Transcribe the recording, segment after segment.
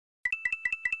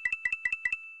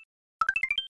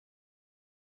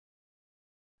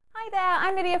Hi there,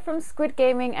 I'm Lydia from Squid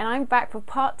Gaming and I'm back for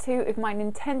part 2 of my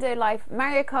Nintendo Life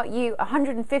Mario Kart U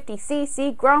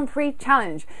 150cc Grand Prix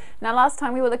Challenge. Now last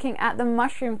time we were looking at the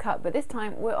Mushroom Cup, but this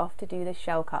time we're off to do the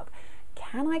Shell Cup.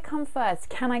 Can I come first?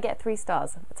 Can I get 3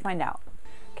 stars? Let's find out.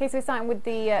 Okay, so we're starting with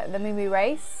the Moo Moo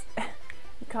race.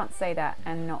 You can't say that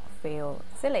and not feel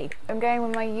silly. I'm going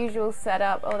with my usual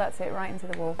setup. Oh, that's it, right into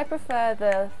the wall. I prefer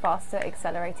the faster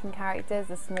accelerating characters,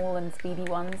 the small and speedy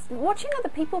ones. Watching other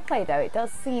people play though, it does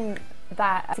seem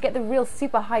that to get the real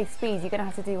super high speeds, you're gonna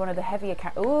have to do one of the heavier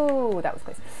ooh, that was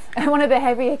close. One of the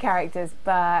heavier characters,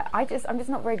 but I'm just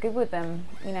not very good with them.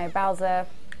 You know, Bowser,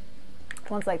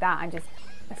 ones like that, I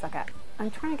suck at.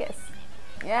 I'm trying to get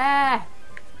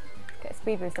a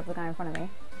speed boost off the guy in front of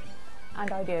me.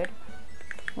 And I did.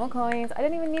 More coins. I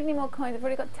don't even need any more coins. I've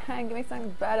already got 10. Give me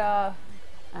something better.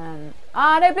 No,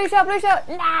 blue shell,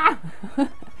 Nah!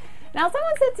 Now,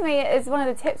 someone said to me, it's one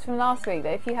of the tips from last week,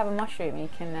 that if you have a mushroom, you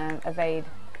can evade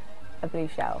a blue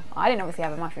shell. I didn't obviously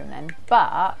have a mushroom then,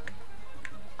 but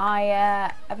I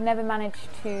have never managed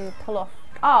to pull off...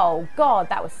 Oh, God,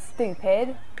 that was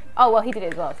stupid. Oh, well, he did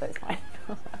it as well, so it's fine.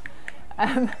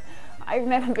 I've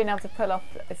never been able to pull off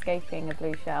escaping a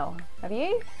blue shell. Have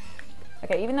you?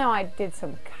 Okay, even though I did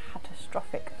some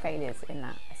catastrophic failures in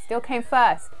that, I still came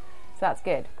first, so that's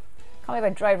good. Can't believe I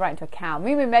drove right into a cow.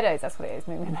 Moo Moo Meadows, that's what it is,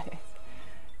 Moo Moo Meadows.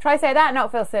 Try say that,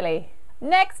 not feel silly.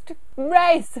 Next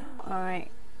race!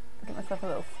 Alright, get myself a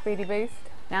little speedy boost.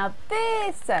 Now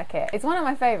this circuit is one of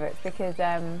my favourites because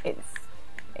it's,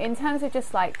 in terms of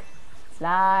just like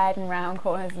sliding around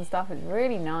corners and stuff, it's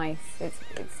really nice. It's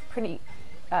pretty...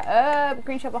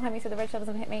 green shell behind me so the red shell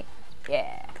doesn't hit me.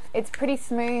 Yeah. It's pretty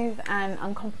smooth and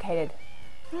uncomplicated.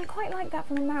 And I quite like that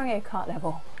from a Mario Kart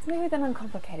level. Smooth and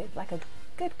uncomplicated, like a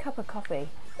good cup of coffee.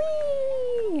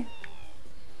 Whee!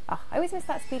 Oh, I always miss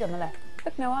that speed on the left.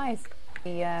 Look, no eyes.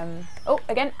 Oh,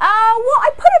 again. Oh, what?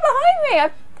 I put it behind me!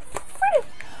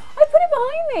 I put it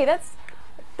behind me!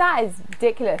 That is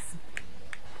ridiculous.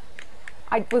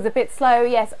 I was a bit slow,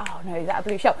 yes. Oh no, is that a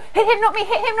blue shell? Hit him, not me,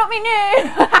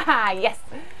 no! Yes!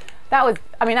 That was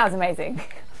amazing.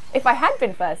 If I had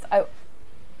been first, I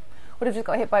would have just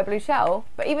got hit by a blue shell.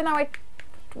 But even though I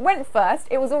went first,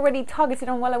 it was already targeted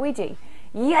on Waluigi.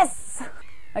 Yes!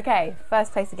 Okay,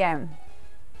 first place again.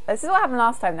 This is what happened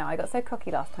last time now. I got so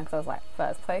cocky last time because I was like,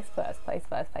 first place.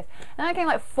 And I came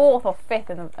like 4th or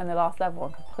 5th in the last level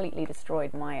and completely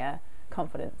destroyed my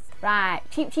confidence. Right,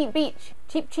 cheap beach.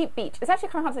 Cheap beach. It's actually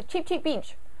kind of hard to say cheap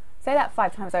beach. Say that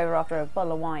 5 times over after a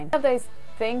bottle of wine. I have those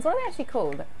things, what are they actually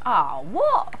called? Ah,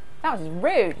 what? That was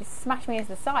rude. He smashed me into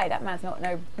the side. That man's got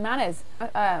no manners.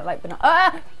 Like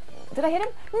banana. Did I hit him?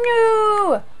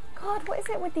 No! God, what is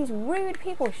it with these rude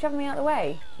people shoving me out of the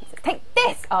way? Jesus. Take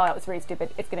this! Oh, that was really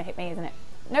stupid. It's going to hit me, isn't it?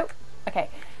 Nope.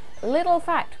 Okay. Little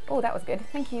fact. Oh, that was good.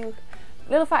 Thank you.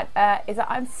 Little fact is that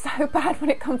I'm so bad when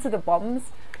it comes to the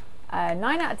bombs. 9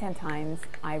 out of 10 times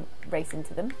I race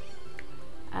into them.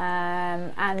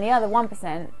 And the other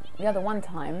 1%, the other one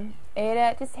time,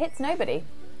 it just hits nobody.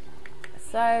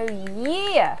 So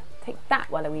yeah, take that,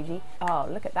 Waluigi. Oh,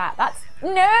 look at that.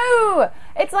 No!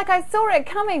 It's like I saw it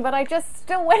coming, but I just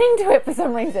still went into it for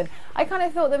some reason. I kind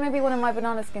of thought that maybe one of my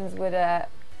banana skins would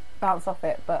bounce off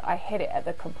it, but I hit it at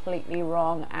the completely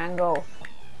wrong angle.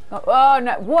 Oh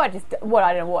no, I don't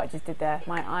know what I just did there.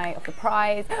 My eye of the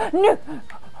prize. No!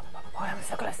 Oh, that was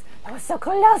so close. That was so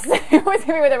close. It was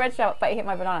hit me with a red shell, but it hit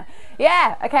my banana.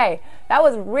 Yeah, okay. That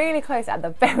was really close at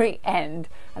the very end.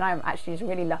 And I'm actually just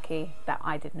really lucky that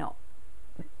I did not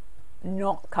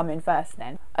come in first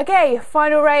then. Okay,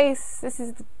 final race. This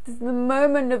is the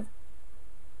moment of...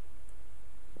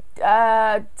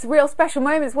 it's a real special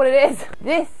moment is what it is.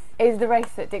 This is the race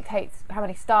that dictates how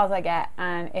many stars I get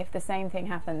and if the same thing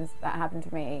happens that happened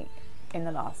to me in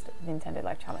the last Nintendo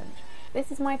Life Challenge.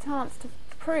 This is my chance to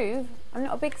prove I'm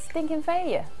not a big stinking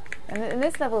failure. And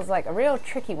this level is like a real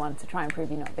tricky one to try and prove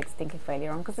you're not a big stinking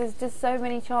failure on, because there's just so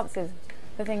many chances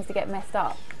for things to get messed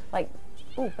up. Like,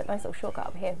 oh, but nice little shortcut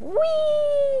up here.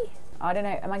 Whee! I don't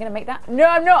know, am I going to make that? No,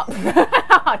 I'm not!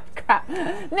 Oh, crap.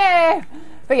 No!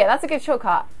 But yeah, that's a good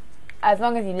shortcut, as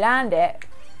long as you land it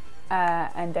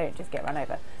and don't just get run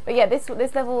over. But yeah, this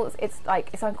level, it's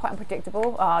quite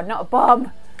unpredictable. Oh, not a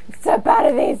bomb! I'm so bad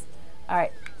at these!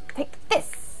 Alright, take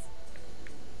this!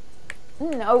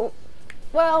 No.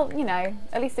 Well, you know,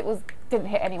 at least it didn't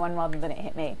hit anyone rather than it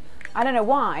hit me. I don't know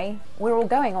why we're all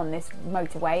going on this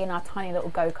motorway in our tiny little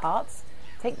go-karts.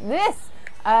 Take this!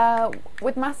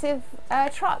 With massive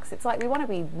trucks. It's like we want to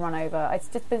be run over. It's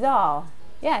just bizarre.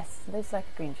 Yes, looks like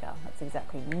a green shell. That's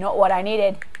exactly not what I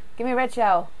needed. Give me a red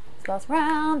shell. It's last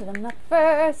round and I'm not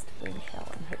first. Green shell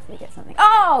and hopefully get something.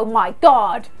 Oh my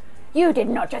God! You did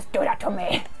not just do that to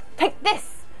me. Take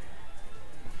this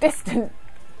distant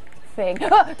thing.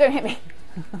 Oh, don't hit me.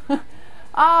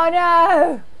 Oh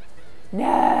no.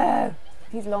 No.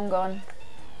 He's long gone.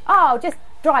 Oh, just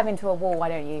drive into a wall, why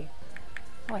don't you?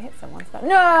 Oh, I hit someone.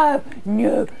 No.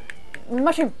 No.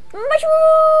 Mushroom.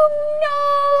 Mushroom. No.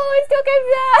 I still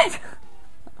came third.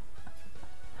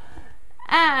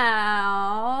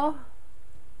 Ow.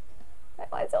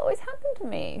 It's always happened to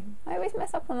me. I always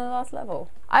mess up on the last level.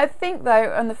 I think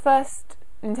though, on the first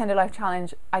Nintendo Life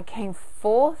Challenge, I came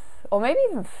 4th or maybe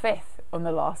even 5th on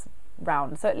the last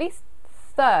round. So at least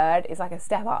 3rd is like a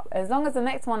step up. As long as the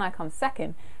next one I come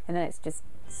 2nd, and then it's just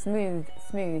smooth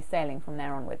sailing from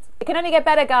there onwards. It can only get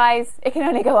better, guys. It can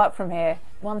only go up from here.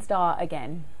 1 star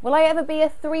again. Will I ever be a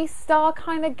 3-star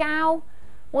kind of gal?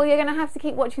 Well, you're going to have to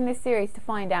keep watching this series to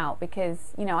find out,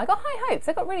 because, you know, I got high hopes.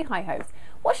 I got really high hopes.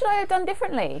 What should I have done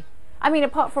differently? I mean,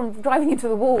 apart from driving into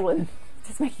the wall and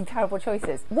just making terrible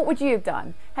choices. What would you have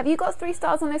done? Have you got 3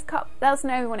 stars on this cup? Let us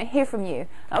know. We want to hear from you.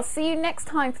 I'll see you next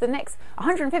time for the next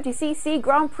 150cc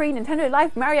Grand Prix Nintendo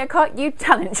Life Mario Kart U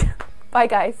challenge. Bye,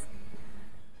 guys.